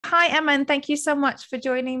Hi, Emma, and thank you so much for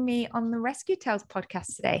joining me on the Rescue Tales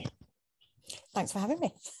podcast today. Thanks for having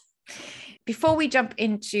me. Before we jump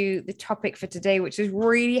into the topic for today, which is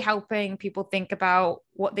really helping people think about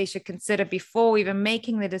what they should consider before even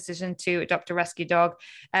making the decision to adopt a rescue dog,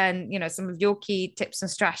 and some of your key tips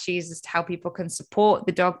and strategies as to how people can support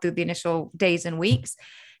the dog through the initial days and weeks,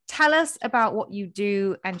 tell us about what you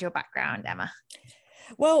do and your background, Emma.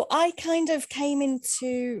 Well, I kind of came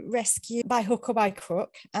into rescue by hook or by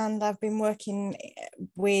crook, and I've been working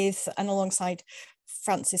with and alongside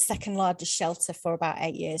France's second largest shelter for about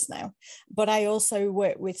 8 years now. But I also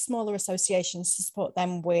work with smaller associations to support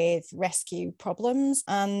them with rescue problems.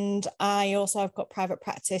 And I also have got private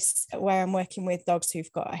practice where I'm working with dogs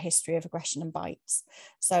who've got a history of aggression and bites.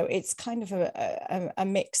 So it's kind of a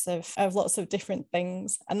mix of lots of different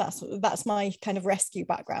things. And that's my kind of rescue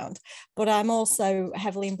background. But I'm also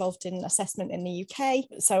heavily involved in assessment in the UK.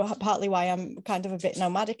 So partly why I'm kind of a bit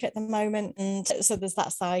nomadic at the moment. And so there's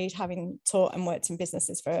that side, having taught and worked in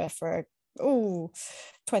businesses for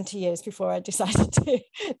 20 years before I decided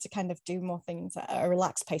to kind of do more things at a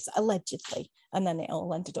relaxed pace, allegedly. And then it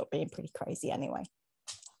all ended up being pretty crazy anyway.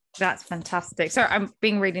 That's fantastic. So I'm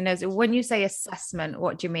being really nosy. When you say assessment,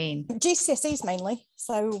 what do you mean? GCSEs mainly.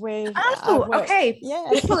 So okay. Yeah.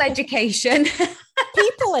 People education.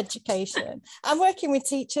 People education. I'm working with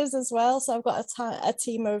teachers as well. So I've got a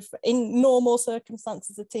team of, in normal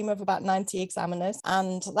circumstances, a team of about 90 examiners.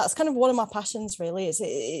 And that's kind of one of my passions, really.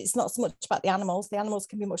 It's not so much about the animals. The animals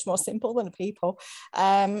can be much more simple than the people.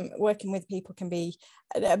 Working with people can be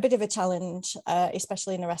a bit of a challenge,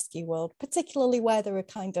 especially in the rescue world, particularly where there are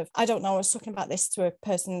kind of, I don't know, I was talking about this to a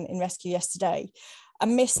person in rescue yesterday, a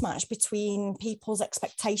mismatch between people's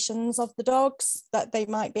expectations of the dogs that they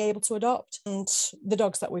might be able to adopt and the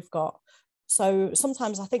dogs that we've got. So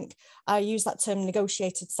sometimes I think I use that term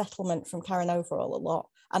negotiated settlement from Karen Overall a lot.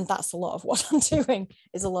 And that's a lot of what I'm doing,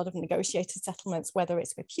 is a lot of negotiated settlements, whether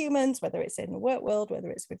it's with humans, whether it's in the work world, whether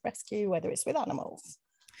it's with rescue, whether it's with animals.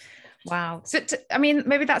 Wow. So,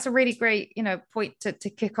 maybe that's a really great, point to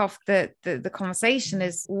kick off the conversation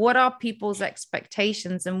is, what are people's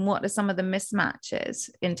expectations and what are some of the mismatches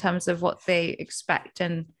in terms of what they expect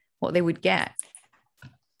and what they would get?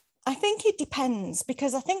 I think it depends,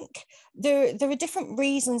 because I think there are different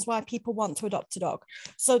reasons why people want to adopt a dog.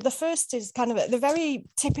 So the first is kind of the very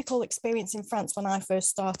typical experience in France when I first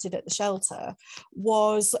started at the shelter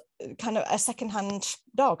was kind of a secondhand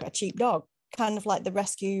dog, a cheap dog. Kind of like the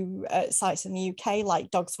rescue sites in the UK,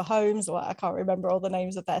 like Dogs for Homes, or I can't remember all the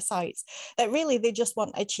names of their sites, that really they just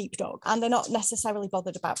want a cheap dog. And they're not necessarily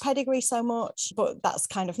bothered about pedigree so much, but that's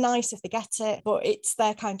kind of nice if they get it, but it's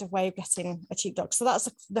their kind of way of getting a cheap dog. So that's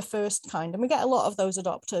the first kind. And we get a lot of those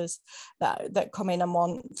adopters that come in and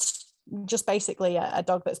want just basically a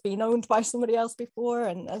dog that's been owned by somebody else before,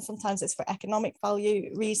 and sometimes it's for economic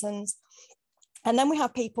value reasons. And then we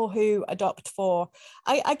have people who adopt for,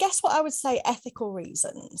 I guess what I would say, ethical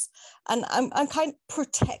reasons. And I'm kind of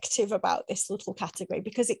protective about this little category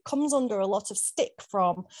because it comes under a lot of stick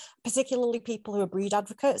from particularly people who are breed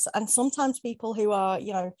advocates, and sometimes people who are,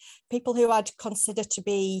 people who I'd consider to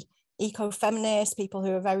be eco-feminists, people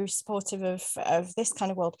who are very supportive of this kind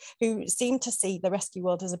of world, who seem to see the rescue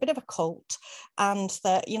world as a bit of a cult, and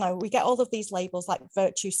that, we get all of these labels like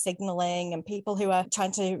virtue signaling and people who are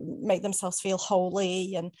trying to make themselves feel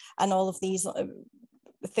holy and all of these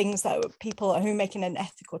things that people who are making an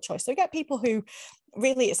ethical choice. So we get people who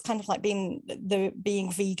really, it's kind of like being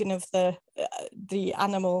vegan of the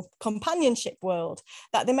animal companionship world,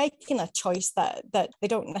 that they're making a choice that they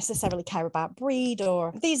don't necessarily care about breed,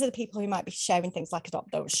 or these are the people who might be sharing things like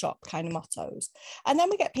adopt, don't shop kind of mottos. And then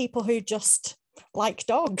we get people who just like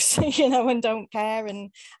dogs, and don't care,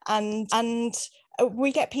 and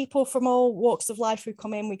we get people from all walks of life who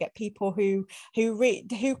come in. We get people who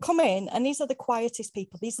come in, and these are the quietest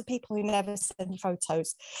people. These are people who never send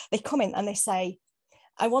photos. They come in and they say,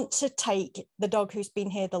 I want to take the dog who's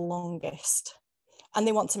been here the longest, and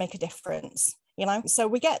they want to make a difference, So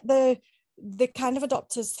we get the kind of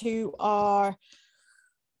adopters who are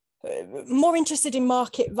more interested in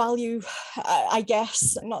market value, I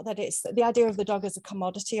guess. Not that it's the idea of the dog as a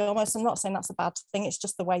commodity almost. I'm not saying that's a bad thing, it's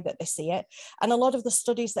just the way that they see it. And a lot of the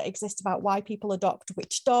studies that exist about why people adopt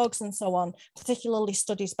which dogs and so on, particularly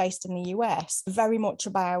studies based in the US, very much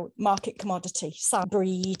about market commodity, size,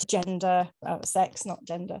 breed, gender, sex, not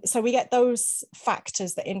gender. So we get those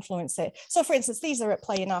factors that influence it. So for instance, these are at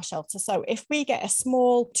play in our shelter. So if we get a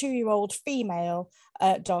small 2-year-old female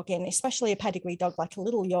dog in, especially a pedigree dog like a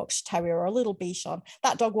little Yorkshire Terrier or a little Bichon,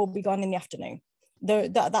 that dog will be gone in the afternoon.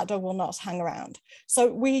 that dog will not hang around.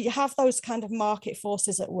 So we have those kind of market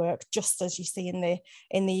forces at work, just as you see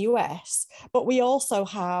in the US. But we also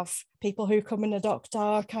have people who come and adopt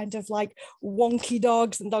our kind of like wonky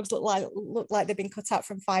dogs, and dogs look like they've been cut out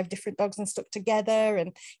from 5 different dogs and stuck together,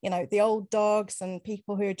 and the old dogs, and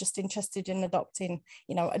people who are just interested in adopting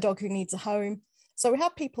a dog who needs a home. So we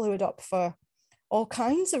have people who adopt for all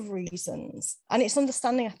kinds of reasons, and it's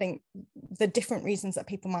understanding, I think, the different reasons that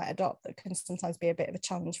people might adopt that can sometimes be a bit of a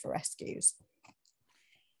challenge for rescues.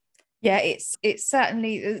 Yeah, it's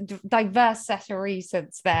certainly a diverse set of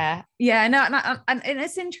reasons there. Yeah, no, and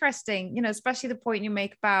it's interesting, especially the point you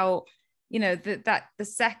make about that the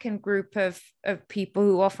second group of people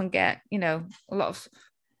who often get a lot of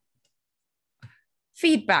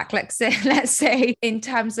feedback, let's say in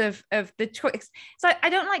terms of the choice. So I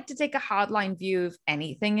don't like to take a hardline view of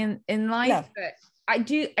anything in life, but I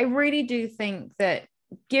really do think that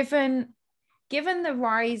given the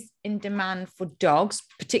rise in demand for dogs,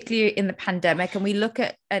 particularly in the pandemic, and we look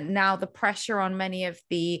at now the pressure on many of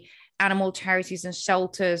the animal charities and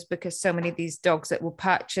shelters because so many of these dogs that were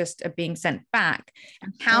purchased are being sent back,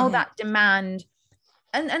 and how that demand,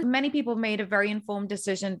 and many people made a very informed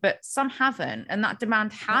decision, but some haven't. And that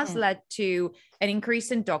demand has led to an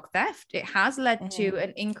increase in dog theft. It has led to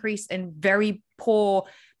an increase in very poor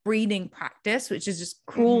breeding practice, which is just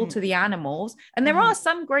cruel to the animals. And there are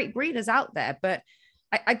some great breeders out there, but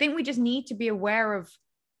I think we just need to be aware of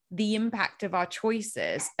the impact of our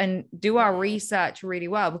choices and do our research really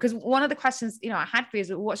well. Because one of the questions, I had for you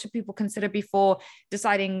is, what should people consider before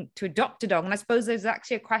deciding to adopt a dog? And I suppose there's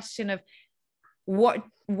actually a question of what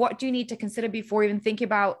do you need to consider before even thinking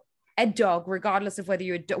about a dog, regardless of whether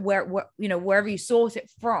wherever you source it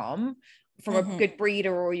from a good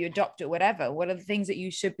breeder or you adopt it, whatever. What are the things that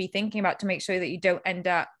you should be thinking about to make sure that you don't end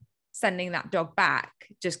up sending that dog back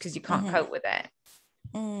just because you can't cope with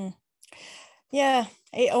it? Yeah,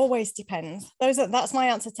 it always depends. That's my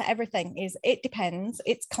answer to everything, is it depends.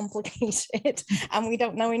 It's complicated and we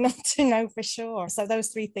don't know enough to know for sure. So those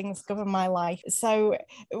 3 things govern my life. So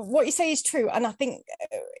what you say is true, and I think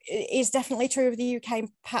is definitely true of the UK,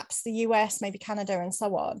 perhaps the US, maybe Canada and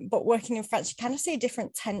so on. But working in France, you kind of see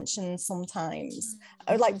different tensions sometimes.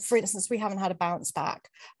 Like, for instance, we haven't had a bounce back,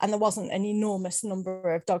 and there wasn't an enormous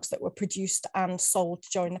number of dogs that were produced and sold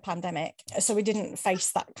during the pandemic. So we didn't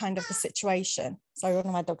face that kind of the situation. So one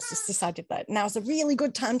of my dogs just decided that now's a really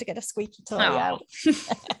good time to get a squeaky toy out.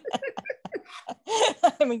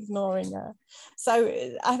 I'm ignoring her. So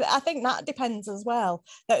I think that depends as well.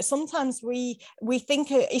 That sometimes we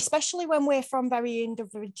think, especially when we're from very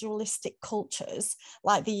individualistic cultures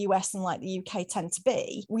like the US and like the UK tend to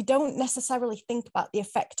be, we don't necessarily think about the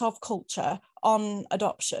effect of culture on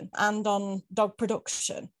adoption and on dog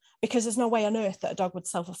production. Because there's no way on earth that a dog would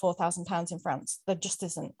sell for £4,000 in France. There just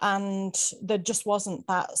isn't. And there just wasn't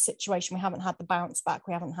that situation. We haven't had the bounce back.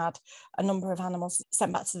 We haven't had a number of animals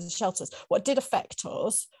sent back to the shelters. What did affect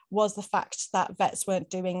us was the fact that vets weren't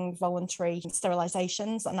doing voluntary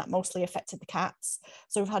sterilizations, and that mostly affected the cats.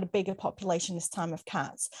 So we've had a bigger population this time of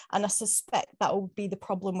cats. And I suspect that will be the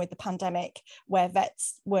problem with the pandemic, where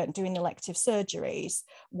vets weren't doing elective surgeries,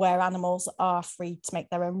 where animals are free to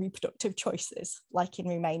make their own reproductive choices, like in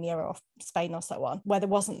Romania or Spain or so on, where there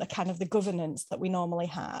wasn't the kind of the governance that we normally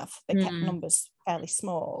have. They kept numbers fairly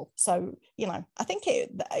small. So, I think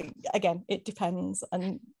it depends.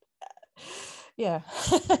 And yeah,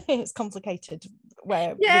 it's complicated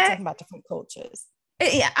where we're talking about different cultures.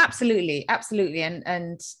 Yeah, absolutely.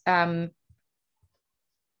 And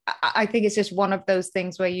I think it's just one of those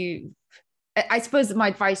things where I suppose my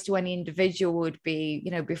advice to any individual would be,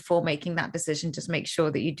 before making that decision, just make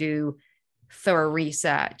sure that you do thorough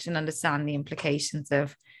research and understand the implications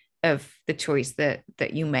of the choice that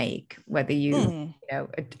you make, whether you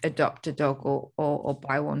adopt a dog or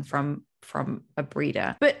buy one from a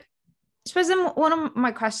breeder. But I suppose one of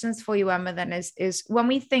my questions for you, Emma, then is when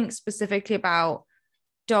we think specifically about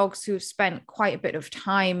dogs who've spent quite a bit of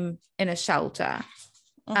time in a shelter,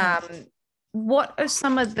 what are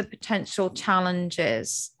some of the potential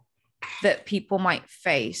challenges that people might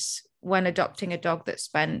face when adopting a dog that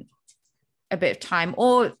spent a bit of time,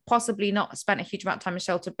 or possibly not spent a huge amount of time in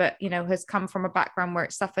shelter, but has come from a background where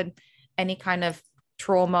it suffered any kind of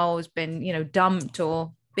trauma, or has been dumped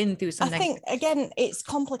or been through something? I think again it's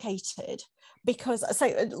complicated, because so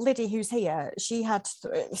Liddy, who's here, she had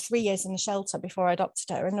 3 years in the shelter before I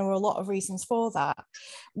adopted her, and there were a lot of reasons for that.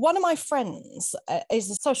 One of my friends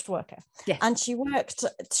is a social worker, yes. And she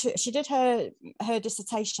did her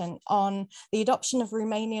dissertation on the adoption of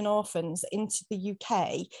Romanian orphans into the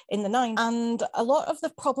UK in the 90s, and a lot of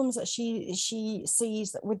the problems that she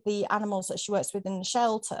sees with the animals that she works with in the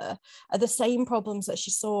shelter are the same problems that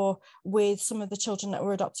she saw with some of the children that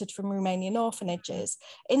were adopted from Romanian orphanages,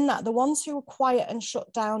 in that the ones who were quiet and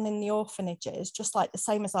shut down in the orphanages, just like the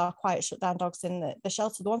same as our quiet shut down dogs in the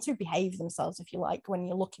shelter, the ones who behave themselves, if you like, when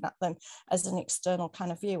you're looking at them as an external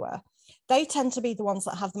kind of viewer, they tend to be the ones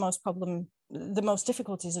that have the most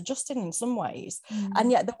difficulties adjusting in some ways.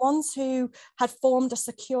 And yet the ones who had formed a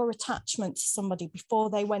secure attachment to somebody before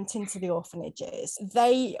they went into the orphanages,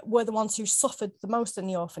 they were the ones who suffered the most in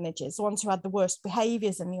the orphanages, the ones who had the worst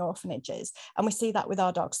behaviours in the orphanages. And we see that with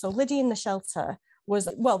our dogs. So Liddy in the shelter was,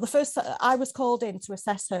 well, the first I was called in to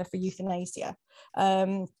assess her for euthanasia,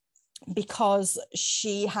 because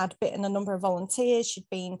she had bitten a number of volunteers. She'd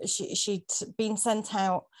been sent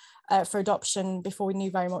out for adoption before we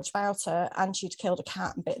knew very much about her, and she'd killed a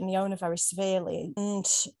cat and bitten the owner very severely. And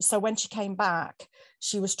so when she came back,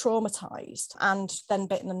 she was traumatized and then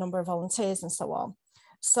bitten a number of volunteers and so on.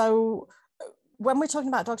 So when we're talking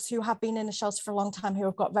about dogs who have been in a shelter for a long time, who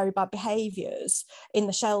have got very bad behaviors in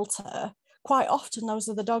the shelter, quite often those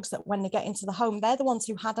are the dogs that when they get into the home, they're the ones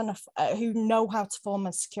who had who know how to form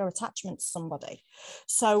a secure attachment to somebody.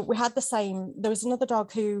 So we had the same. There was another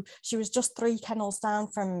dog who, she was just 3 kennels down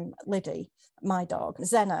from Liddy, my dog,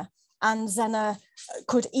 Zena. And Zena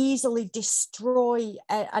could easily destroy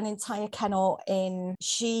an entire kennel.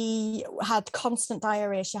 She had constant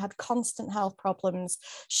diarrhea. She had constant health problems.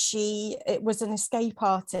 She was an escape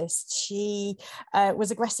artist. She was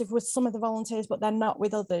aggressive with some of the volunteers, but then not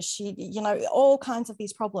with others. She, all kinds of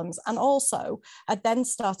these problems. And also had then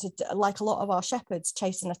started, like a lot of our shepherds,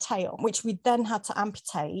 chasing a tail, which we then had to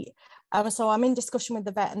amputate. So I'm in discussion with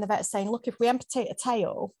the vet, and the vet's saying, look, if we amputate a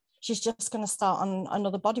tail, she's just going to start on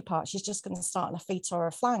another body part. She's just going to start on a feet or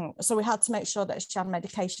a flank. So we had to make sure that she had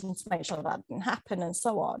medication to make sure that didn't happen and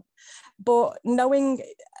so on. But knowing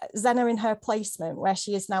Zena in her placement, where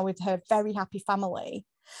she is now with her very happy family,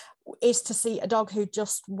 is to see a dog who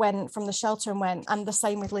just went from the shelter and the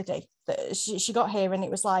same with Liddy. She got here and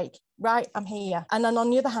it was like, right, I'm here. And then on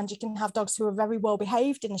the other hand, you can have dogs who are very well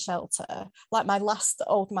behaved in the shelter, like my last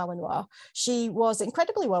old Malinois. She was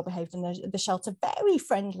incredibly well behaved in the shelter, very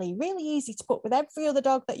friendly, really easy to put with every other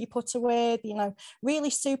dog that you put her with,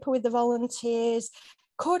 really super with the volunteers.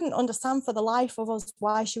 Couldn't understand for the life of us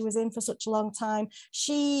why she was in for such a long time.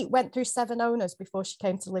 She went through 7 owners before she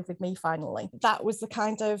came to live with me finally. That was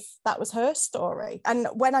her story. And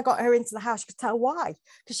when I got her into the house, you could tell why,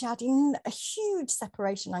 because she had a huge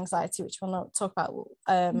separation anxiety, which we'll not talk about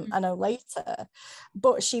I know later.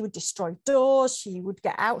 But she would destroy doors. She would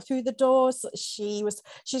get out through the doors.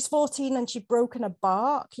 She's 14 and she'd broken a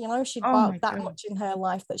bark. She'd barked that much in her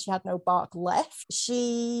life that she had no bark left.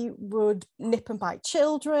 She would nip and bite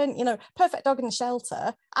children, perfect dog in the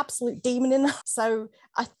shelter, absolute demon in there. So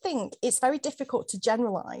I think it's very difficult to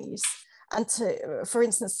generalize and to, for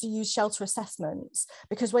instance, to use shelter assessments,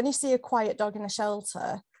 because when you see a quiet dog in a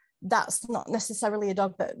shelter, that's not necessarily a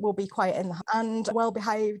dog that will be quiet in the house. And well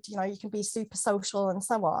behaved, you can be super social and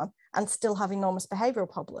so on and still have enormous behavioural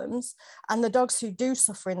problems. And the dogs who do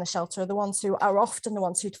suffer in the shelter are the ones who are often the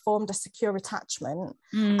ones who'd formed a secure attachment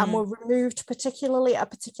and were removed, particularly at a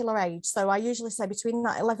particular age. So I usually say between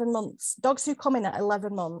that 11 months, dogs who come in at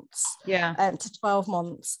 11 months to 12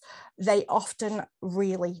 months, they often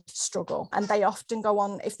really struggle. And they often go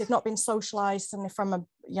on, if they've not been socialised and they're from a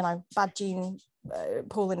bad gene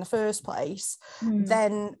pool in the first place,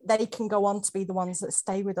 then they can go on to be the ones that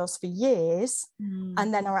stay with us for years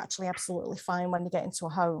and then are actually absolutely fine when they get into a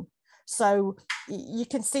home. So you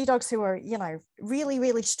can see dogs who are, really,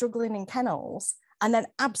 really struggling in kennels and then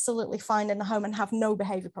absolutely fine in the home and have no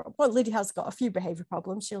behaviour problem. Well, Liddy has got a few behaviour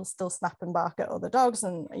problems. She'll still snap and bark at other dogs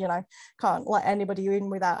and, can't let anybody in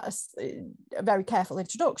without a very careful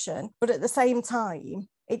introduction. But at the same time,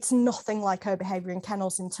 it's nothing like her behaviour in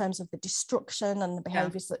kennels in terms of the destruction and the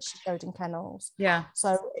behaviours that she showed in kennels. Yeah.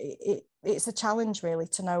 So it's a challenge really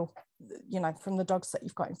to know, from the dogs that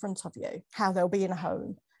you've got in front of you, how they'll be in a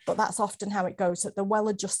home. But that's often how it goes, that the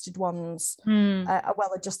well-adjusted ones are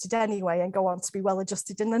well-adjusted anyway and go on to be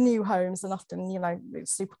well-adjusted in the new homes, and often,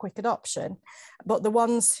 it's super quick adoption. But the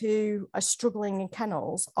ones who are struggling in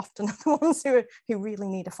kennels often are the ones who really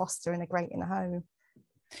need a foster and are great in a home.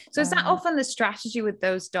 So is that often the strategy with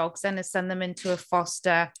those dogs then, is send them into a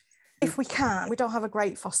foster If we can, we don't have a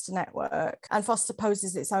great foster network, and foster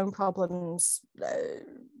poses its own problems,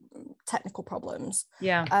 technical problems.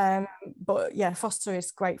 But yeah, foster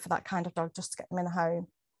is great for that kind of dog, just to get them in the home.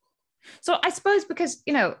 So I suppose because,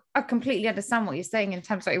 I completely understand what you're saying in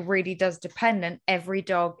terms of it really does depend, and every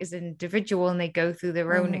dog is individual and they go through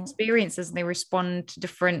their own experiences and they respond to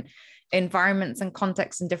different environments and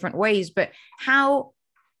contexts in different ways. But how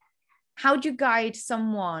do you guide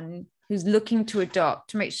someone who's looking to adopt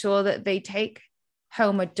to make sure that they take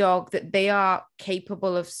home a dog that they are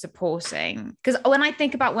capable of supporting? Because when I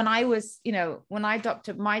think about when I was, when I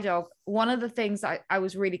adopted my dog, one of the things I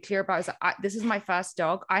was really clear about is that this is my first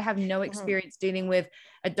dog. I have no experience dealing with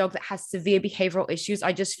a dog that has severe behavioral issues.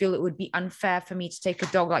 I just feel it would be unfair for me to take a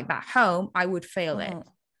dog like that home. I would fail it.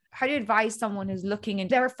 How do you advise someone who's looking and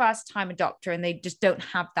they're a first time adopter and they just don't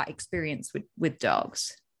have that experience with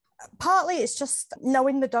dogs? Partly it's just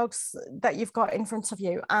knowing the dogs that you've got in front of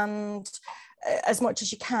you, and as much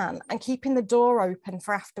as you can, and keeping the door open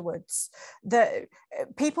for afterwards. That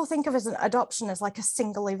people think of as an adoption as like a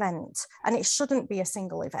single event, and it shouldn't be a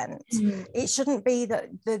single event. It shouldn't be that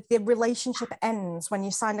the relationship ends when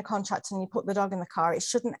you sign the contract and you put the dog in the car. It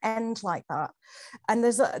shouldn't end like that. And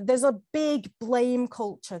there's a big blame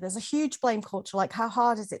culture. There's a huge blame culture. Like, how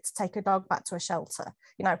hard is it to take a dog back to a shelter?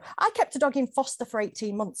 I kept a dog in foster for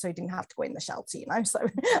 18 months so he didn't have to go in the shelter, so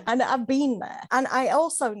and I've been there. And I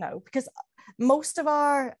also know, because most of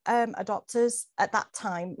our adopters at that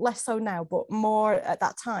time, less so now, but more at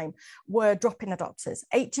that time, were drop-in adopters.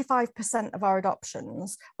 85% of our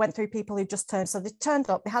adoptions went through people who just turned. So they turned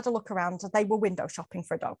up, they had a look around, they were window shopping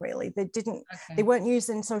for a dog, really. They weren't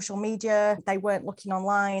using social media, they weren't looking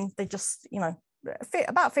online, they just,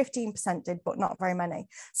 about 15% did, but not very many.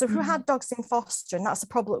 So who had dogs in foster, and that's a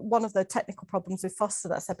problem, one of the technical problems with foster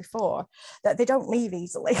that I said before, that they don't leave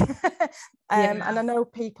easily. And I know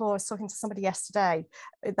people, I was talking to somebody yesterday,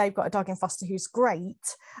 they've got a dog in foster who's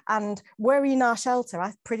great, and were he in our shelter,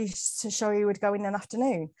 I'm pretty sure he would go in an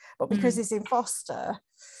afternoon, but because he's in foster,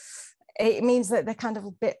 it means that they're kind of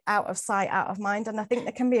a bit out of sight, out of mind. And I think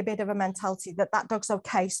there can be a bit of a mentality that dog's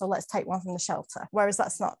okay, so let's take one from the shelter. Whereas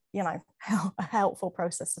that's not, a helpful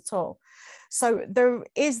process at all. So there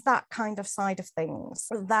is that kind of side of things,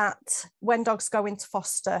 that when dogs go into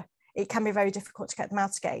foster, it can be very difficult to get them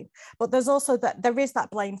out again. But there's also there is that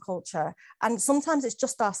blame culture. And sometimes it's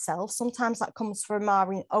just ourselves. Sometimes that comes from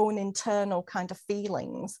our own internal kind of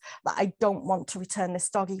feelings that I don't want to return this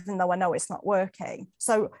dog, even though I know it's not working.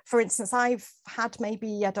 So for instance, I've had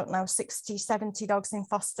maybe, 60, 70 dogs in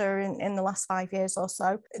foster in the last 5 years or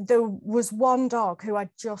so. There was one dog who I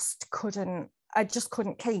just couldn't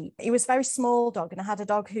keep. He was a very small dog, and I had a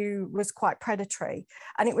dog who was quite predatory,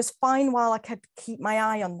 and it was fine while I could keep my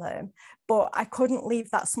eye on them, but I couldn't leave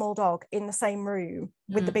that small dog in the same room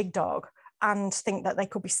with the big dog and think that they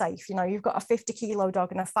could be safe. You've got a 50-kilo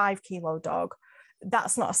dog and a 5-kilo dog.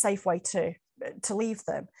 That's not a safe way to leave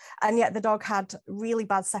them. And yet the dog had really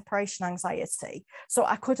bad separation anxiety, so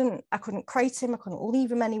I couldn't crate him, I couldn't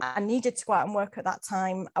leave him anywhere. I needed to go out and work at that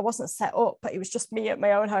time. I wasn't set up, but it was just me at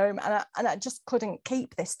my own home, and I just couldn't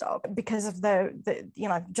keep this dog because of the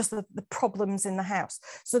the problems in the house.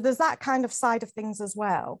 So there's that kind of side of things as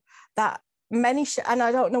well, that and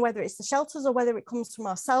I don't know whether it's the shelters or whether it comes from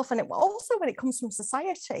ourselves, and it also when it comes from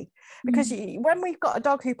society, because when we've got a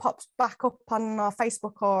dog who pops back up on our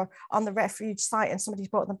Facebook or on the refuge site and somebody's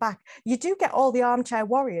brought them back, you do get all the armchair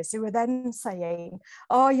warriors who are then saying,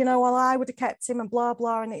 oh, well, I would have kept him and blah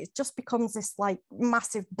blah, and it just becomes this like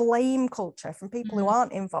massive blame culture from people who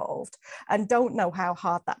aren't involved and don't know how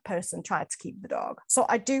hard that person tried to keep the dog. So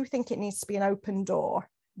I do think it needs to be an open door.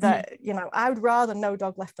 That I would rather no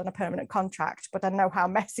dog left on a permanent contract, but I know how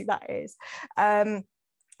messy that is,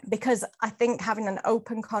 because I think having an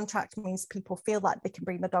open contract means people feel like they can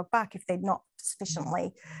bring the dog back if they're not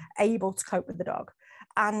sufficiently able to cope with the dog.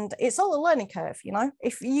 And it's all a learning curve.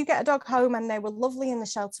 If you get a dog home and they were lovely in the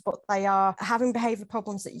shelter, but they are having behavior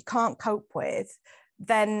problems that you can't cope with,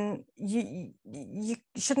 then you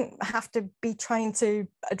shouldn't have to be trying to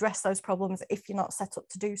address those problems if you're not set up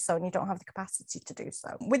to do so and you don't have the capacity to do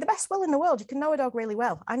so. With the best will in the world, you can know a dog really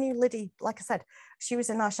well. I knew Liddy, like I said, she was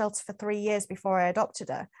in our shelter for 3 years before I adopted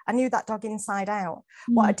her. I knew that dog inside out.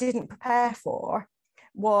 What I didn't prepare for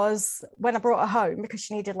was when I brought her home, because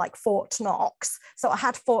she needed like Fort Knox. So I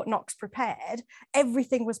had Fort Knox prepared.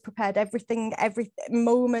 Everything was prepared. Every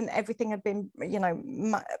moment, everything had been,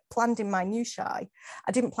 planned in minutiae.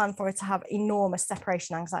 I didn't plan for her to have enormous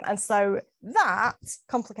separation anxiety. And so that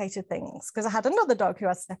complicated things, because I had another dog who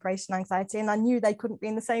had separation anxiety, and I knew they couldn't be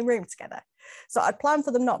in the same room together. So I'd planned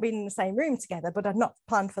for them not being in the same room together, but I'd not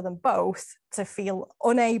planned for them both to feel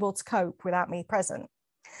unable to cope without me present.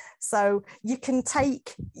 So you can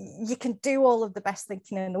do all of the best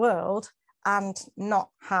thinking in the world and not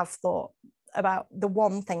have thought about the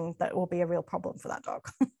one thing that will be a real problem for that dog.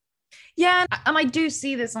 Yeah, and I do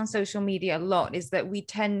see this on social media a lot, is that we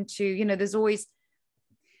tend to, there's always,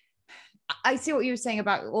 I see what you were saying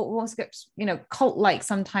about almost gets, cult-like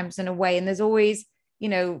sometimes in a way, and there's always,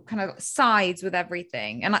 kind of sides with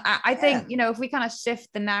everything. And I think, if we kind of shift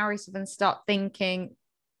the narrative and start thinking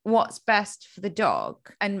what's best for the dog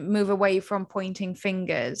and move away from pointing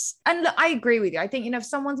fingers. And look, I agree with you. I think, if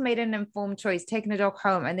someone's made an informed choice, taking a dog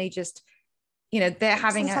home, and they just, they're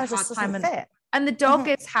having a hard time, and the dog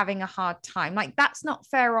is having a hard time, like that's not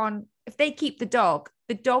fair on, if they keep the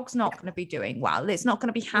dog's not going to be doing well. It's not going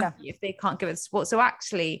to be happy if they can't give it support. So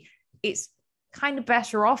actually it's kind of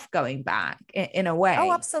better off going back in a way.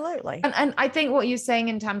 Oh, absolutely. And I think what you're saying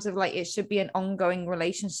in terms of like, it should be an ongoing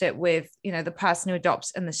relationship with, the person who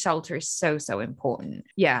adopts and the shelter is so, so important.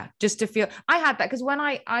 Yeah. Just to feel, I had that because when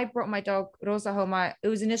I brought my dog Rosa home, it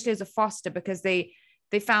was initially as a foster, because they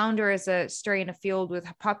found her as a stray in a field with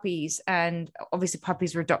her puppies. And obviously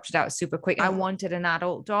puppies were adopted out super quick. I wanted an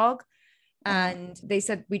adult dog. And they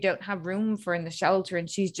said, we don't have room for in the shelter. And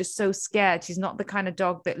she's just so scared. She's not the kind of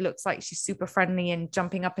dog that looks like she's super friendly and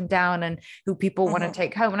jumping up and down and who people want to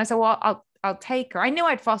take home. And I said, well, I'll take her. I knew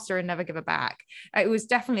I'd foster her and never give her back. It was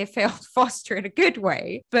definitely a failed foster in a good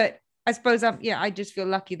way. But I suppose I just feel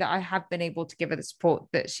lucky that I have been able to give her the support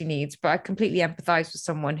that she needs. But I completely empathize with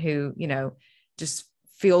someone who, just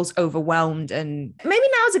feels overwhelmed. And maybe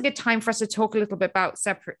now is a good time for us to talk a little bit about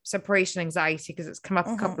separation anxiety, because it's come up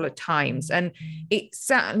a couple of times, and it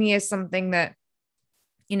certainly is something that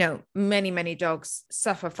many, many dogs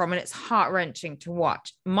suffer from, and it's heart-wrenching to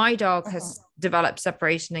watch. My dog has developed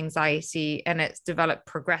separation anxiety, and it's developed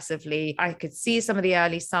progressively. I could see some of the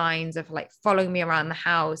early signs of like following me around the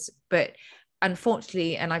house, but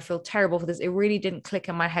unfortunately, and I feel terrible for this, it really didn't click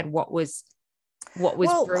in my head what was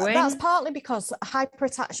brewing. That's partly because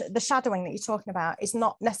hyperattachment, the shadowing that you're talking about, is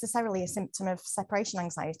not necessarily a symptom of separation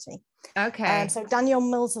anxiety. Okay. So Daniel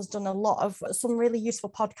Mills has done a lot of some really useful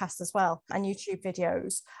podcasts as well, and YouTube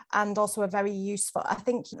videos, and also a very useful, I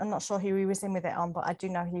think, I'm not sure who he was in with it on, but I do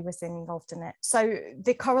know he was involved in it. So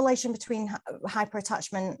the correlation between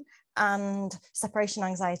hyperattachment and separation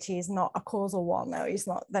anxiety is not a causal one. No,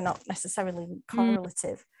 they're not necessarily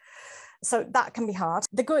correlative. So that can be hard.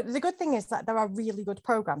 The good thing is that there are really good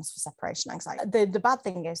programs for separation anxiety. The bad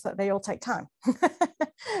thing is that they all take time.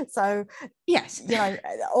 So yes,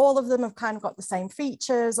 all of them have kind of got the same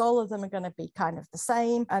features. All of them are going to be kind of the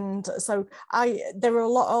same. And so there are a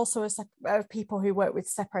lot also of people who work with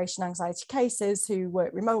separation anxiety cases who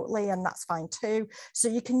work remotely, and that's fine too. So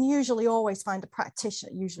you can usually always find a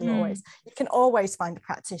practitioner. You can always find a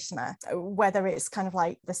practitioner, whether it's kind of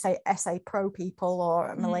like the SA Pro people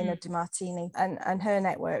or Milena DiMartini and her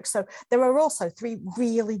network. So there are also 3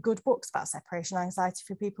 really good books about separation anxiety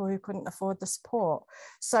for people who couldn't afford the support.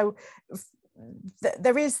 So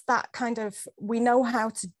there is that kind of, we know how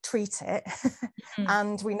to treat it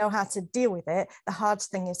and we know how to deal with it. The hard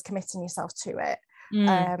thing is committing yourself to it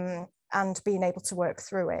and being able to work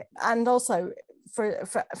through it. And also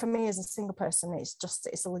for me as a single person, it's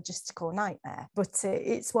a logistical nightmare, but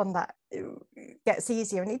it's one that gets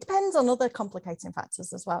easier, and it depends on other complicating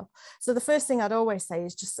factors as well. So the first thing I'd always say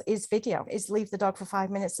is video, is leave the dog for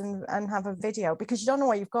 5 minutes and have a video, because you don't know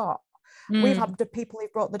what you've got. We've had people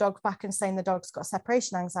who've brought the dog back and saying the dog's got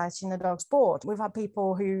separation anxiety and the dog's bored. We've had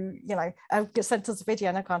people who, have sent us a video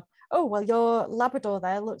and have gone, oh, well, your Labrador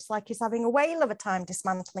there looks like he's having a whale of a time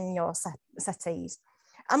dismantling your settees.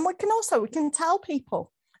 And we can tell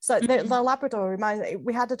people. So the Labrador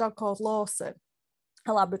we had a dog called Lawson,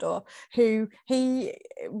 a Labrador, who he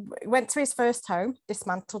went to his first home,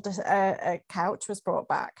 dismantled a couch, was brought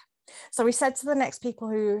back. So he said to the next people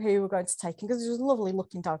who were going to take him, because he was a lovely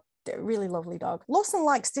looking dog, really lovely dog. Lawson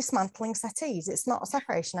likes dismantling settees. It's not a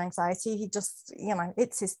separation anxiety. He just,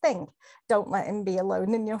 it's his thing. Don't let him be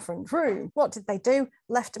alone in your front room. What did they do?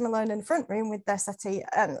 Left him alone in the front room with their settee,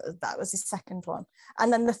 and that was his second one.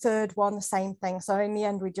 And then the third one, the same thing. So in the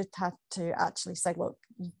end, we just had to actually say, look,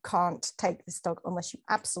 you can't take this dog unless you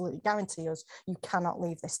absolutely guarantee us you cannot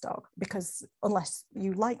leave this dog, because unless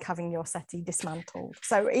you like having your settee dismantled.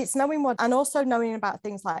 So it's knowing what, and also knowing about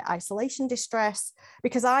things like isolation distress,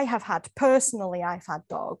 because I've had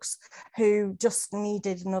dogs who just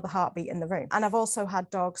needed another heartbeat in the room. And I've also had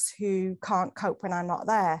dogs who can't cope when I'm not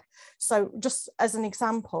there. So just as an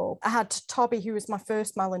example, I had Toby, who was my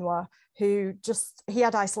first Malinois, who he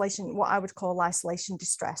had isolation, what I would call isolation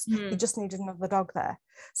distress. He just needed another dog there.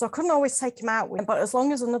 So I couldn't always take him out with him, but as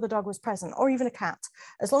long as another dog was present, or even a cat,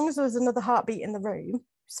 as long as there was another heartbeat in the room,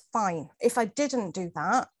 it's fine. If I didn't do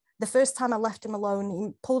that, the first time I left him alone,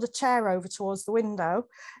 he pulled a chair over towards the window,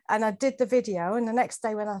 and I did the video. And the next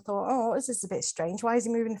day when I thought, oh, this is a bit strange, why is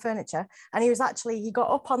he moving the furniture? And he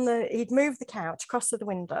got up he'd moved the couch across to the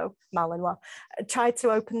window, Malinois, tried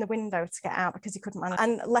to open the window to get out because he couldn't manage,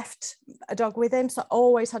 and left a dog with him. So I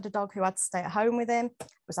always had a dog who had to stay at home with him.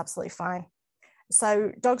 It was absolutely fine.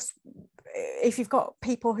 So dogs, if you've got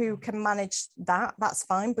people who can manage that, that's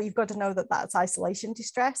fine, but you've got to know that that's isolation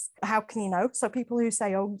distress. How can you know? So people who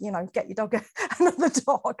say, oh, get your dog another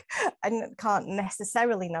dog, and can't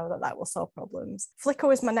necessarily know that that will solve problems. Flicker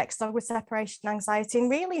was my next dog with separation anxiety,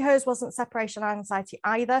 and really hers wasn't separation anxiety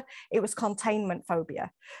either. It was containment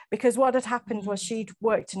phobia, because what had happened was she'd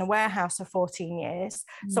worked in a warehouse for 14 years.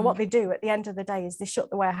 So what they do at the end of the day is they shut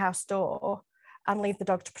the warehouse door and leave the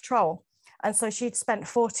dog to patrol. And so she'd spent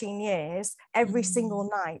 14 years every single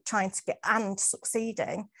night trying to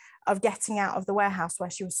succeeding of getting out of the warehouse where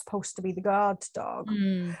she was supposed to be the guard dog.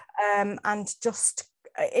 And just,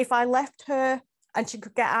 if I left her and she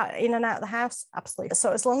could get in and out of the house, absolutely.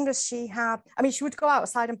 So as long as she would go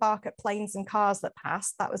outside and bark at planes and cars that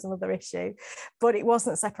passed. That was another issue. But it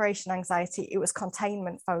wasn't separation anxiety. It was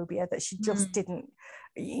containment phobia that she just didn't,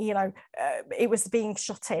 it was being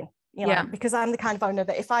shut in. Because I'm the kind of owner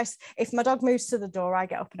that if my dog moves to the door, I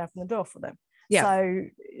get up and open the door for them.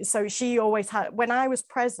 So she always had, when I was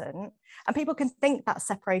present, and people can think that's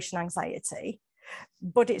separation anxiety,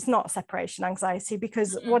 but it's not separation anxiety,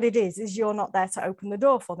 because what it is you're not there to open the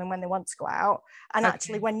door for them when they want to go out. And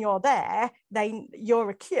actually when you're there, you're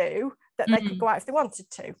a cue that they could go out if they wanted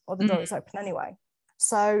to, or the door is open anyway.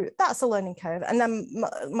 So that's a learning curve. And then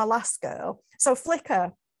my last girl, so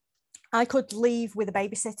Flicker, I could leave with a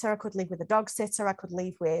babysitter, I could leave with a dog sitter, I could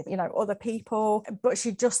leave with, other people, but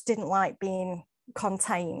she just didn't like being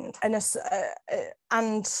contained.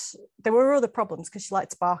 And there were other problems because she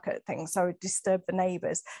liked to bark at things, so it disturbed the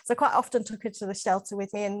neighbours. So I quite often took her to the shelter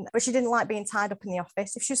with me, but she didn't like being tied up in the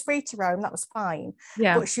office. If she was free to roam, that was fine.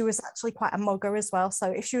 But she was actually quite a mugger as well. So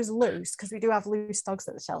if she was loose, because we do have loose dogs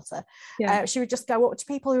at the shelter, she would just go up to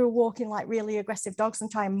people who were walking like really aggressive dogs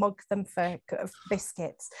and try and mug them for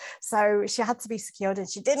biscuits. So she had to be secured, and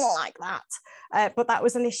she didn't like that. But that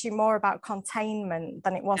was an issue more about containment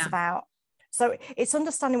than it was about. So it's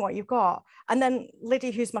understanding what you've got. And then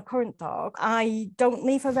Liddy, who's my current dog, I don't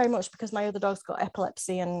leave her very much because my other dog's got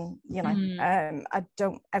epilepsy, and I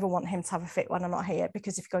don't ever want him to have a fit when I'm not here,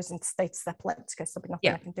 because if he goes into status epilepticus, there'll be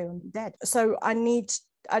nothing I can do and be dead. So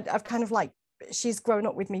I've kind of like, she's grown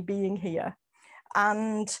up with me being here.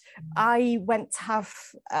 And I went to have,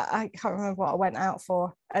 I can't remember what I went out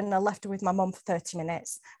for, and I left her with my mum for 30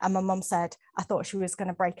 minutes, and my mum said I thought she was going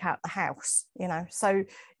to break out the house, so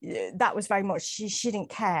that was very much, she didn't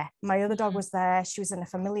care. My other dog was there, she was in a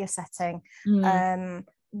familiar setting.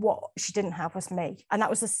 What she didn't have was me, and that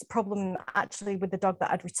was a problem actually with the dog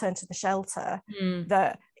that I'd returned to the shelter,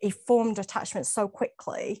 that he formed attachment so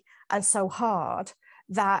quickly and so hard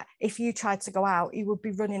that if you tried to go out, he would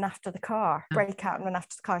be running after the car, break out and run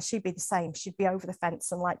after the car. She'd be the same. She'd be over the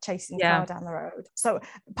fence and like chasing the car down the road. So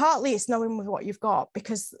partly it's knowing with what you've got,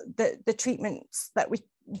 because the treatments that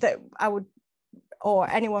I would, or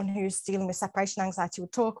anyone who's dealing with separation anxiety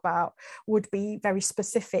would talk about, would be very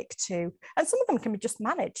specific to, and some of them can be just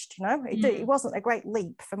managed, It wasn't a great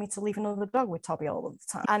leap for me to leave another dog with Toby all of the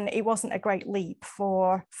time, and it wasn't a great leap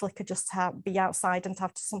for Flicker just to be outside and to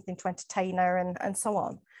have something to entertain her and so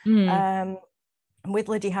on. With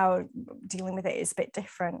Liddy, how dealing with it is a bit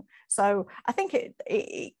different. So I think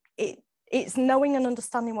it's knowing and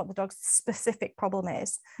understanding what the dog's specific problem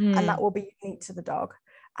is, and that will be unique to the dog,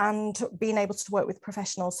 and being able to work with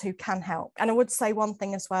professionals who can help. And I would say one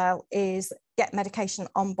thing as well is get medication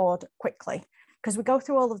on board quickly, because we go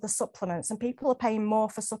through all of the supplements and people are paying more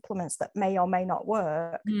for supplements that may or may not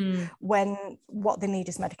work when what they need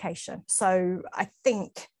is medication. So I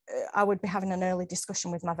think I would be having an early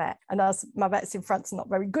discussion with my vet. And as my vets in France are not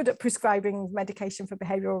very good at prescribing medication for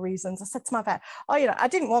behavioural reasons, I said to my vet, oh, I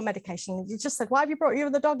didn't want medication. You just said, why have you brought your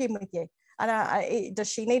other dog in with you? And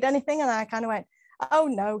does she need anything? And I kind of went, oh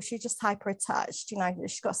no, she's just hyper attached.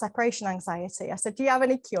 She's got separation anxiety. I said, do you have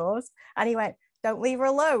any cures? And he went, don't leave her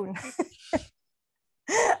alone.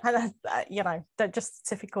 And they're just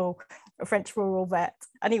typical French rural vet.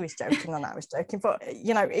 And he was joking and I was joking, but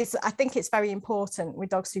I think it's very important with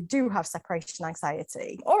dogs who do have separation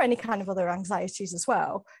anxiety or any kind of other anxieties as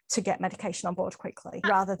well to get medication on board quickly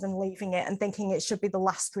rather than leaving it and thinking it should be the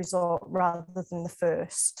last resort rather than the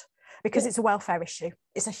first, because it's a welfare issue.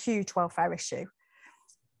 It's a huge welfare issue.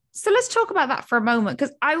 So let's talk about that for a moment,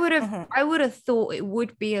 because I would have thought it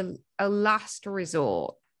would be a last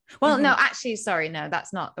resort. Well, no, actually, sorry, no,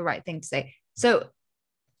 that's not the right thing to say. So,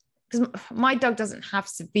 because my dog doesn't have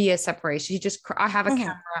severe separation. I have a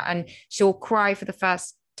camera and she'll cry for the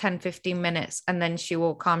first 10, 15 minutes and then she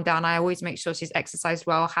will calm down. I always make sure she's exercised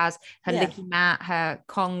well, has her licky mat, her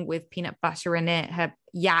Kong with peanut butter in it, her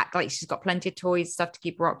yak, like she's got plenty of toys, stuff to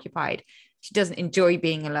keep her occupied. She doesn't enjoy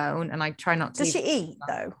being alone, and I try not to. Does she eat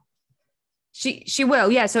though? She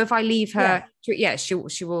will, yeah. So if I leave her, she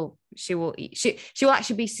will eat. She will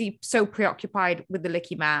actually be so preoccupied with the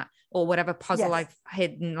licky mat or whatever puzzle I've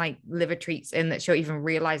hidden like liver treats in that she'll even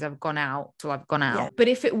realize I've gone out till I've gone out. Yeah. But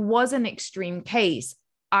if it was an extreme case,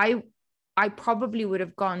 I probably would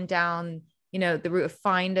have gone down, the route of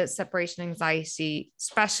find a separation anxiety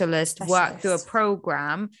specialist, work through a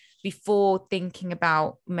program before thinking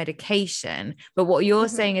about medication. But what you're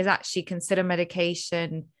saying is actually consider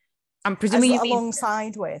medication. I'm presuming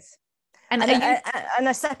alongside with, and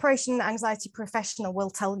a separation anxiety professional will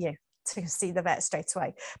tell you to see the vet straight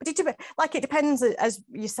away. But it depends, as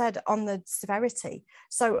you said, on the severity.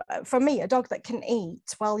 So for me, a dog that can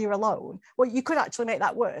eat while you're alone, well, you could actually make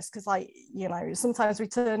that worse because, sometimes we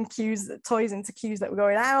turn toys into cues that we're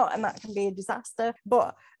going out, and that can be a disaster.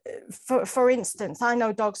 But for instance, I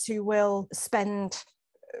know dogs who will spend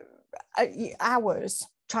hours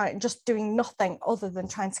just doing nothing other than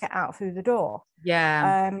trying to get out through the door.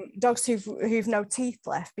 Dogs who've no teeth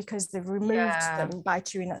left because they've removed them by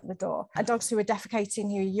chewing at the door, and dogs who are defecating,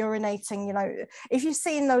 who are urinating. If you're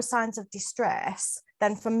seeing those signs of distress,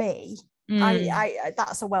 then for me, I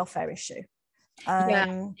that's a welfare issue.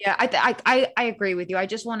 I agree with you. I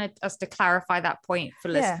just wanted us to clarify that point for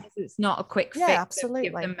listeners. It's not a quick fix. Absolutely.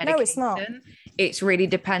 Give them medication. No, it's not. It really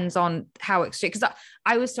depends on how extreme. Because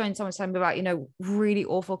I was telling someone about really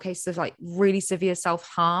awful cases of like really severe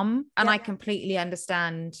self-harm, and I completely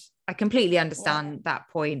understand. That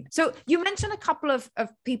point. So you mentioned a couple of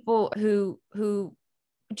people who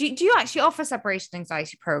do you actually offer separation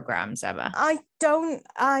anxiety programs, Emma? I don't.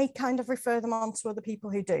 I kind of refer them on to other people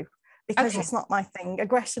who do. Because it's not my thing.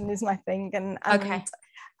 Aggression is my thing. And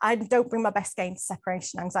I don't bring my best game to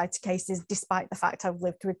separation anxiety cases, despite the fact I've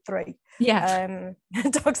lived with 3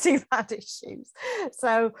 dogs who've had issues.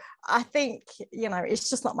 So I think, it's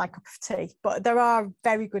just not my cup of tea. But there are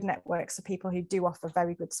very good networks of people who do offer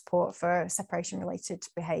very good support for separation-related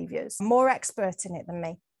behaviours. More expert in it than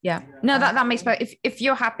me. Yeah, no, that makes sense. If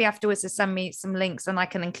you're happy afterwards to send me some links and I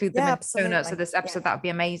can include them in the show notes of this episode, that would be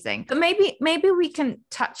amazing. But maybe we can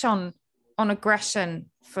touch on aggression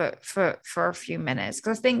for a few minutes,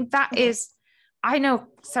 because I think that is, I know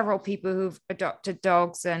several people who've adopted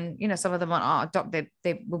dogs, and some of them aren't adopted,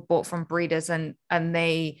 they were bought from breeders, and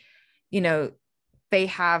they they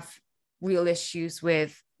have real issues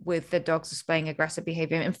with the dogs displaying aggressive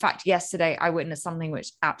behavior. In fact, yesterday I witnessed something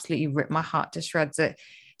which absolutely ripped my heart to shreds.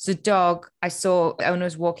 It's a dog. I saw the owner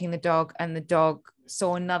was walking the dog, and the dog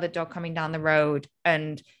saw another dog coming down the road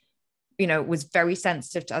and, was very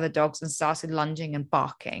sensitive to other dogs and started lunging and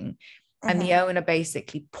barking. And the owner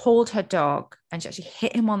basically pulled her dog and she actually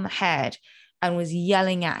hit him on the head and was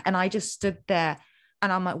yelling at, and I just stood there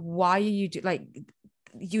and I'm like, why are you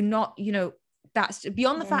you're not, that's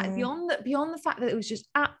beyond the fact, beyond the fact that it was just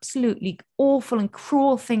absolutely awful and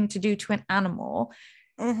cruel thing to do to an animal.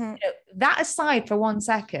 That aside for 1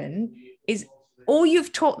 second, is all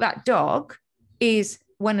you've taught that dog is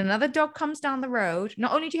when another dog comes down the road,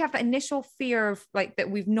 not only do you have that initial fear of like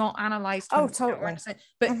that we've not analyzed, totally,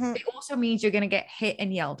 but it also means you're going to get hit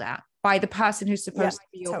and yelled at by the person who's supposed to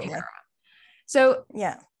be your carer. So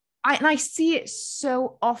I see it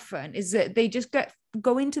so often, is that they just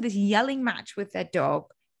go into this yelling match with their dog.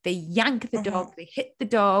 They yank the dog, they hit the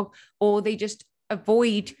dog, or they just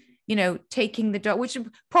avoid taking the dog, which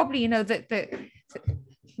probably,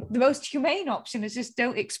 the most humane option is just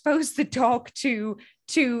don't expose the dog to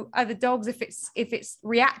other dogs if it's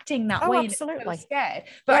reacting that way. Absolutely. And it's so scared.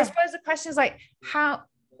 But I suppose the question is like,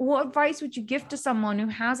 what advice would you give to someone who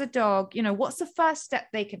has a dog? What's the first step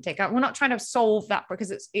they can take? We're not trying to solve that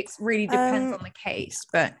because it's really depends on the case,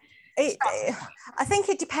 but I think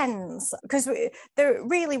it depends, because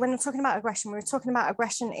really, when we're talking about aggression, we're talking about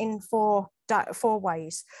aggression in four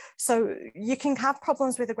ways. So you can have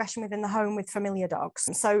problems with aggression within the home with familiar dogs.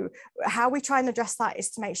 So how we try and address that is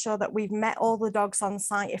to make sure that we've met all the dogs on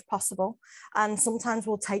site if possible. And sometimes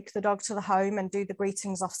we'll take the dog to the home and do the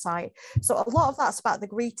greetings off site. So a lot of that's about the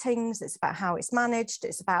greetings. It's about how it's managed.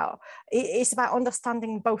 It's about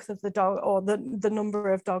understanding both of the dog, or the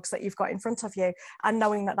number of dogs that you've got in front of you, and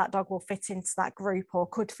knowing that that dog will fit into that group or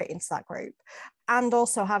could fit into that group. And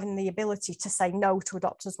also having the ability to say no to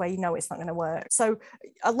adopters where you know it's not going to work. So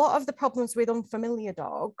a lot of the problems with unfamiliar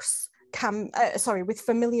dogs with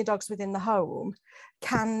familiar dogs within the home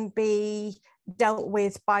can be dealt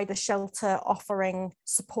with by the shelter offering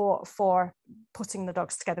support for putting the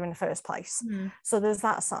dogs together in the first place. So there's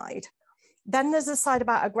that side. Then there's a side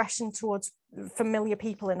about aggression towards familiar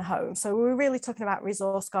people in the home. So we're really talking about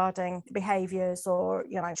resource guarding behaviours, or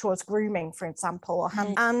towards grooming, for example.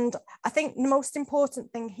 And I think the most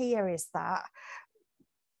important thing here is that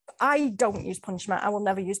I don't use punishment. I will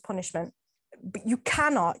never use punishment. But you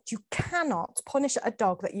cannot punish a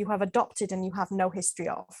dog that you have adopted and you have no history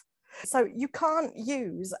of. So you can't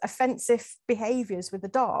use offensive behaviours with the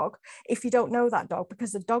dog if you don't know that dog,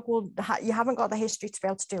 because the dog you haven't got the history to be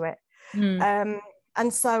able to do it.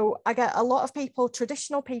 And so I get a lot of people,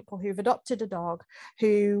 traditional people who've adopted a dog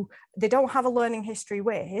who they don't have a learning history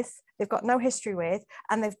with, they've got no history with,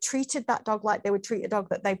 and they've treated that dog like they would treat a dog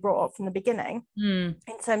that they brought up from the beginning in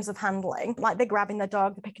terms of handling. Like they're grabbing the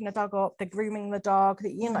dog, they're picking the dog up, they're grooming the dog,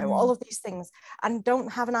 all of these things, and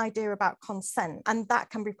don't have an idea about consent. And that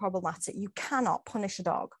can be problematic. You cannot punish a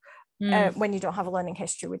dog when you don't have a learning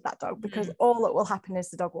history with that dog, because all that will happen is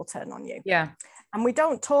the dog will turn on you. Yeah. And we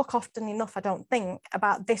don't talk often enough, I don't think,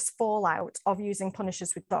 about this fallout of using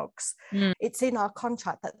punishers with dogs. It's in our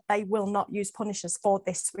contract that they will not use punishers for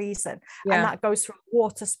this reason. Yeah. And that goes from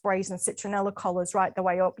water sprays and citronella collars right the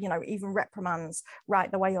way up, even reprimands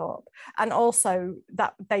right the way up. And also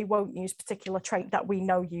that they won't use particular trait that we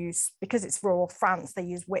know use, because it's rural France, they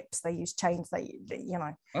use whips, they use chains, there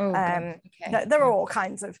are all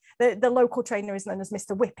kinds of, the local trainer is known as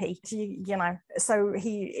Mr. Whippy, so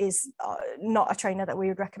he is not a trainer that we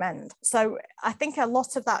would recommend. So I think a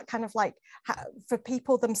lot of that kind of like for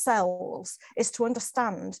people themselves is to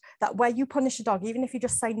understand that where you punish a dog, even if you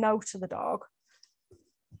just say no to the dog,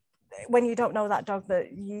 when you don't know that dog,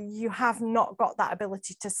 that you have not got that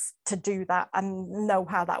ability to do that and know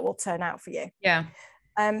how that will turn out for you. Yeah.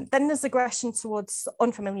 Then there's aggression towards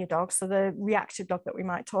unfamiliar dogs, so the reactive dog that we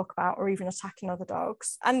might talk about, or even attacking other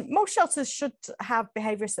dogs. And most shelters should have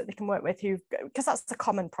behaviourists that they can work with, because that's a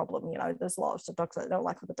common problem. There's lots of dogs that don't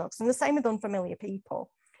like other dogs, and the same with unfamiliar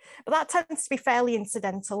people. But that tends to be fairly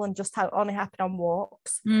incidental and just only happen on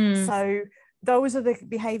walks. So those are the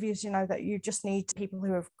behaviours, that you just need people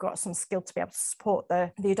who have got some skill to be able to support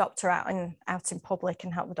the adopter out in public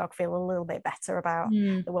and help the dog feel a little bit better about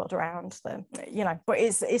the world around them, But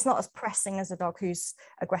it's not as pressing as a dog who's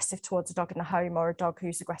aggressive towards a dog in the home, or a dog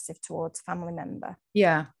who's aggressive towards a family member.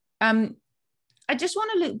 Yeah. I just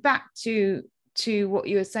want to look back to what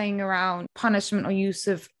you were saying around punishment or use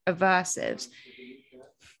of aversives.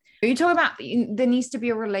 You talk about there needs to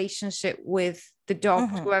be a relationship with the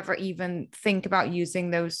dog to ever even think about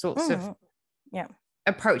using those sorts of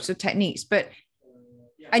approaches or techniques.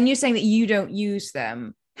 And you're saying that you don't use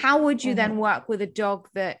them. How would you then work with a dog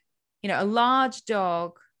that, a large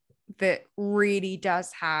dog that really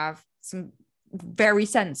does have some very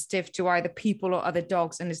sensitive to either people or other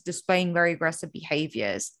dogs and is displaying very aggressive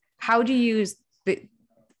behaviors? How do you use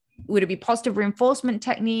would it be positive reinforcement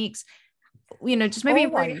techniques? Just maybe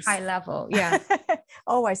Always. A really high level. Yeah.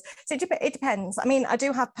 Always. So it depends. I mean, I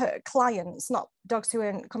do have clients, not dogs who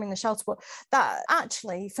are coming in the shelter, but that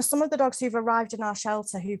actually for some of the dogs who've arrived in our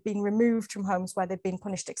shelter who've been removed from homes where they've been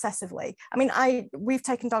punished excessively. I mean, we've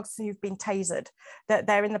taken dogs who've been tasered, that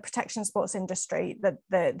they're in the protection sports industry, that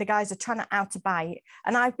the guys are trying to out a bite.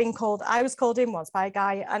 And I was called in once by a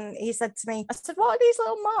guy, and he said to me, I said, what are these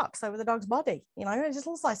little marks over the dog's body? It just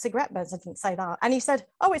looks like cigarette burns. I didn't say that. And he said,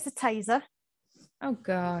 oh, it's a taser. Oh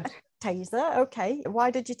God. Taser, okay.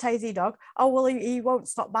 Why did you tase your dog? Oh, well, he won't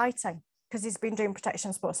stop biting because he's been doing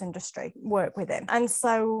protection sports industry work with him. And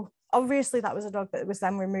so obviously that was a dog that was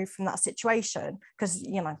then removed from that situation, because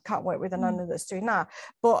can't work with an owner that's doing that.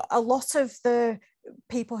 But a lot of the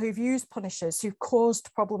people who've used punishers who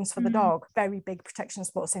caused problems for the dog. Very big protection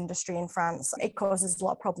sports industry in France. It causes a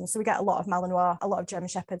lot of problems. So we get a lot of Malinois, a lot of German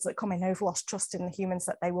Shepherds that come in who've lost trust in the humans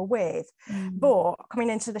that they were with. But coming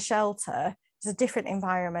into the shelter, it's a different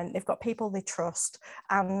environment. They've got people they trust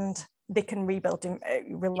and they can rebuild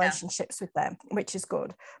relationships with them, which is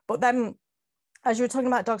good. But then, as you were talking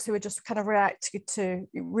about dogs who are just kind of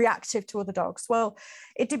reactive to other dogs, well,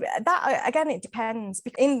 it depends.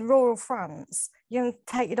 In rural France, you can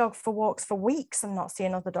take your dog for walks for weeks and not see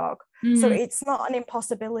another dog. So it's not an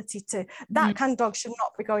impossibility that kind of dog should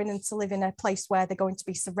not be going in to live in a place where they're going to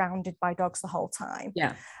be surrounded by dogs the whole time.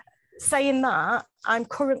 Yeah. Saying that, I'm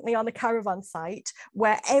currently on a caravan site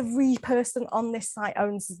where every person on this site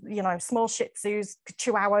owns, small Shih Tzus,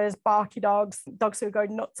 Chihuahuas, barky dogs who are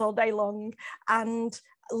going nuts all day long. And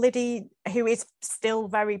Liddy, who is still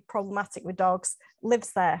very problematic with dogs,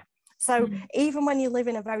 lives there. So even when you live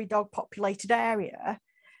in a very dog populated area,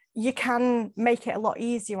 you can make it a lot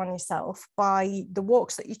easier on yourself by the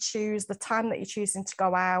walks that you choose, the time that you're choosing to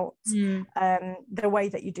go out, the way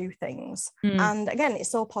that you do things. And again,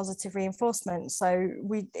 it's all positive reinforcement. So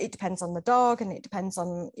it depends on the dog, and it depends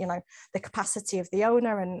on, the capacity of the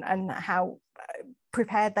owner and how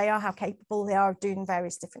prepared they are, how capable they are of doing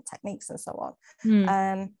various different techniques and so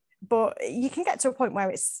on. But you can get to a point where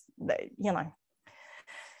it's,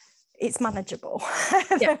 it's manageable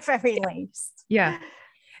at the very least. Yeah.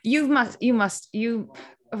 You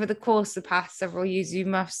over the course of the past several years, you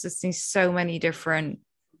must have seen so many different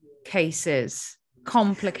cases,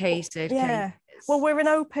 complicated cases. Well, we're an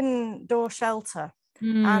open door shelter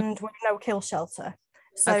and we're a no-kill shelter.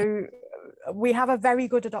 So we have a very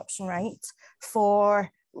good adoption rate for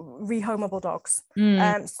rehomable dogs.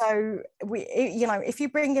 So if you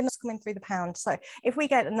bring in coming through the pound, so if we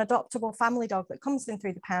get an adoptable family dog that comes in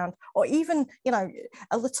through the pound, or even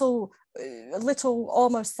a little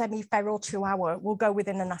almost semi-feral Chihuahua will go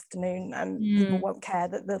within an afternoon, and people won't care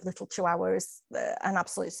that the little Chihuahua is an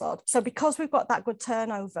absolute sod. So because we've got that good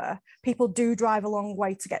turnover, people do drive a long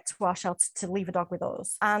way to get to our shelter to leave a dog with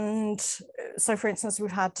us. And so, for instance,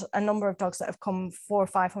 we've had a number of dogs that have come 400 or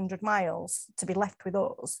 500 miles to be left with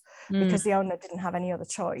us because the owner didn't have any other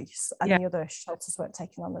choice, and the other shelters weren't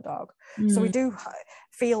taking on the dog. So we do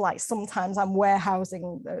feel like sometimes we're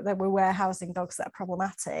warehousing dogs that are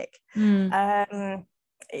problematic. And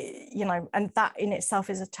that in itself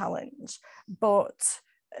is a challenge, but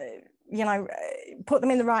put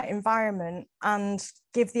them in the right environment and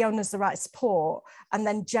give the owners the right support, and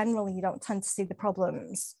then generally you don't tend to see the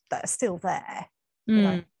problems that are still there.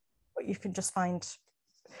 But you can just find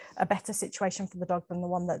a better situation for the dog than the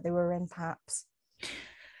one that they were in, perhaps.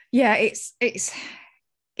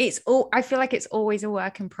 It's all, I feel like it's always a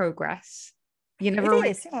work in progress. You never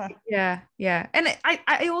it is, and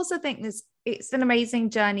I also think it's an amazing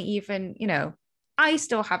journey. Even I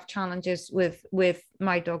still have challenges with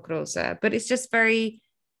my dog Rosa, but it's just very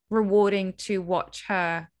rewarding to watch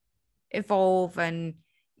her evolve and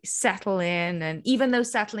settle in. And even though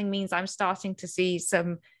settling means I'm starting to see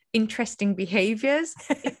some interesting behaviors,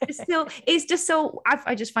 it's just so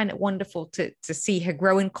I just find it wonderful to see her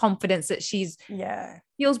grow in confidence, that she's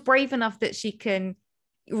feels brave enough that she can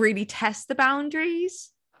really test the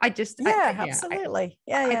boundaries. Absolutely.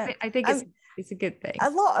 I think it's a good thing. A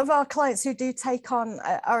lot of our clients who do take on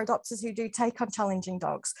our adopters who do take on challenging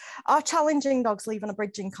dogs leave on a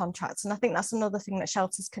bridging contract, and I think that's another thing that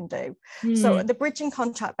shelters can do. So the bridging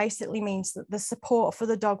contract basically means that the support for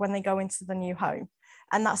the dog when they go into the new home,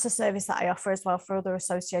 and that's a service that I offer as well for other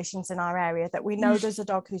associations in our area, that we know there's a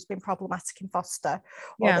dog who's been problematic in foster,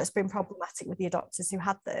 or that's been problematic with the adopters who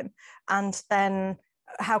had them, and then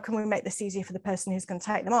how can we make this easier for the person who's going to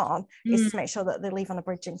take them on is to make sure that they leave on a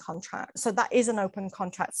bridging contract. So that is an open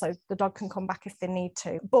contract, so the dog can come back if they need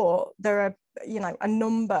to, but there are a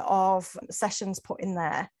number of sessions put in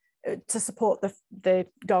there to support the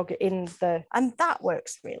dog and that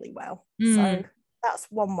works really well. So that's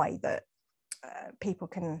one way that people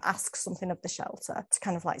can ask something of the shelter to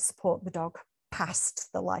kind of like support the dog past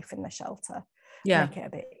the life in the shelter, make it a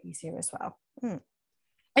bit easier as well.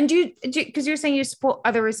 And do you, because you're saying you support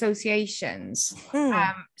other associations,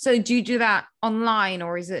 so do you do that online,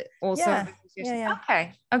 or is it also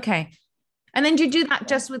okay, and then do you do that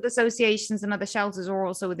just with associations and other shelters, or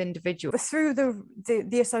also with individuals? Through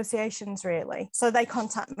the associations, really. So they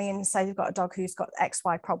contact me and say they've got a dog who's got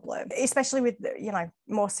XY problem, especially with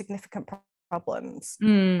more significant problems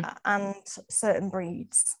and certain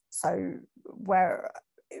breeds, so where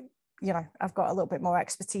I've got a little bit more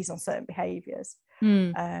expertise on certain behaviors,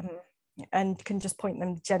 and can just point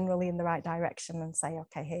them generally in the right direction and say,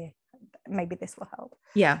 okay, here, maybe this will help.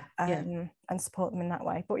 Yeah. And support them in that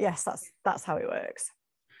way. But yes, that's how it works.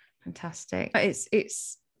 Fantastic.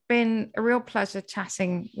 It's been a real pleasure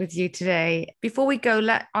chatting with you today. Before we go,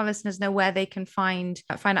 let our listeners know where they can find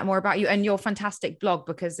out more about you and your fantastic blog,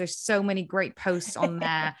 because there's so many great posts on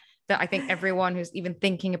there that I think everyone who's even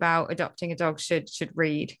thinking about adopting a dog should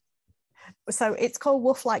read. So it's called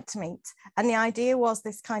Woof Like to Meet, and the idea was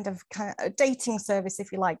this kind of dating service,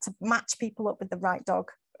 if you like, to match people up with the right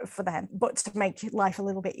dog for them, but to make life a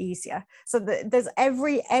little bit easier. So there's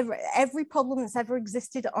every problem that's ever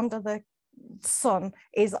existed under the sun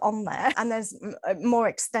is on there, and there's more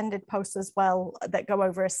extended posts as well that go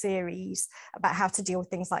over a series about how to deal with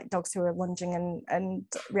things like dogs who are lunging and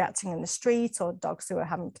reacting in the street, or dogs who are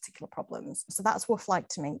having particular problems. So that's Woof Like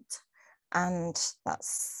to Meet, and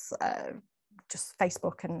that's just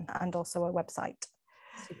Facebook and also a website.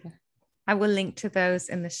 Super. I will link to those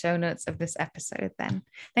in the show notes of this episode then.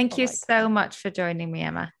 Thank you so much for joining me,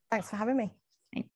 Emma. Thanks for having me.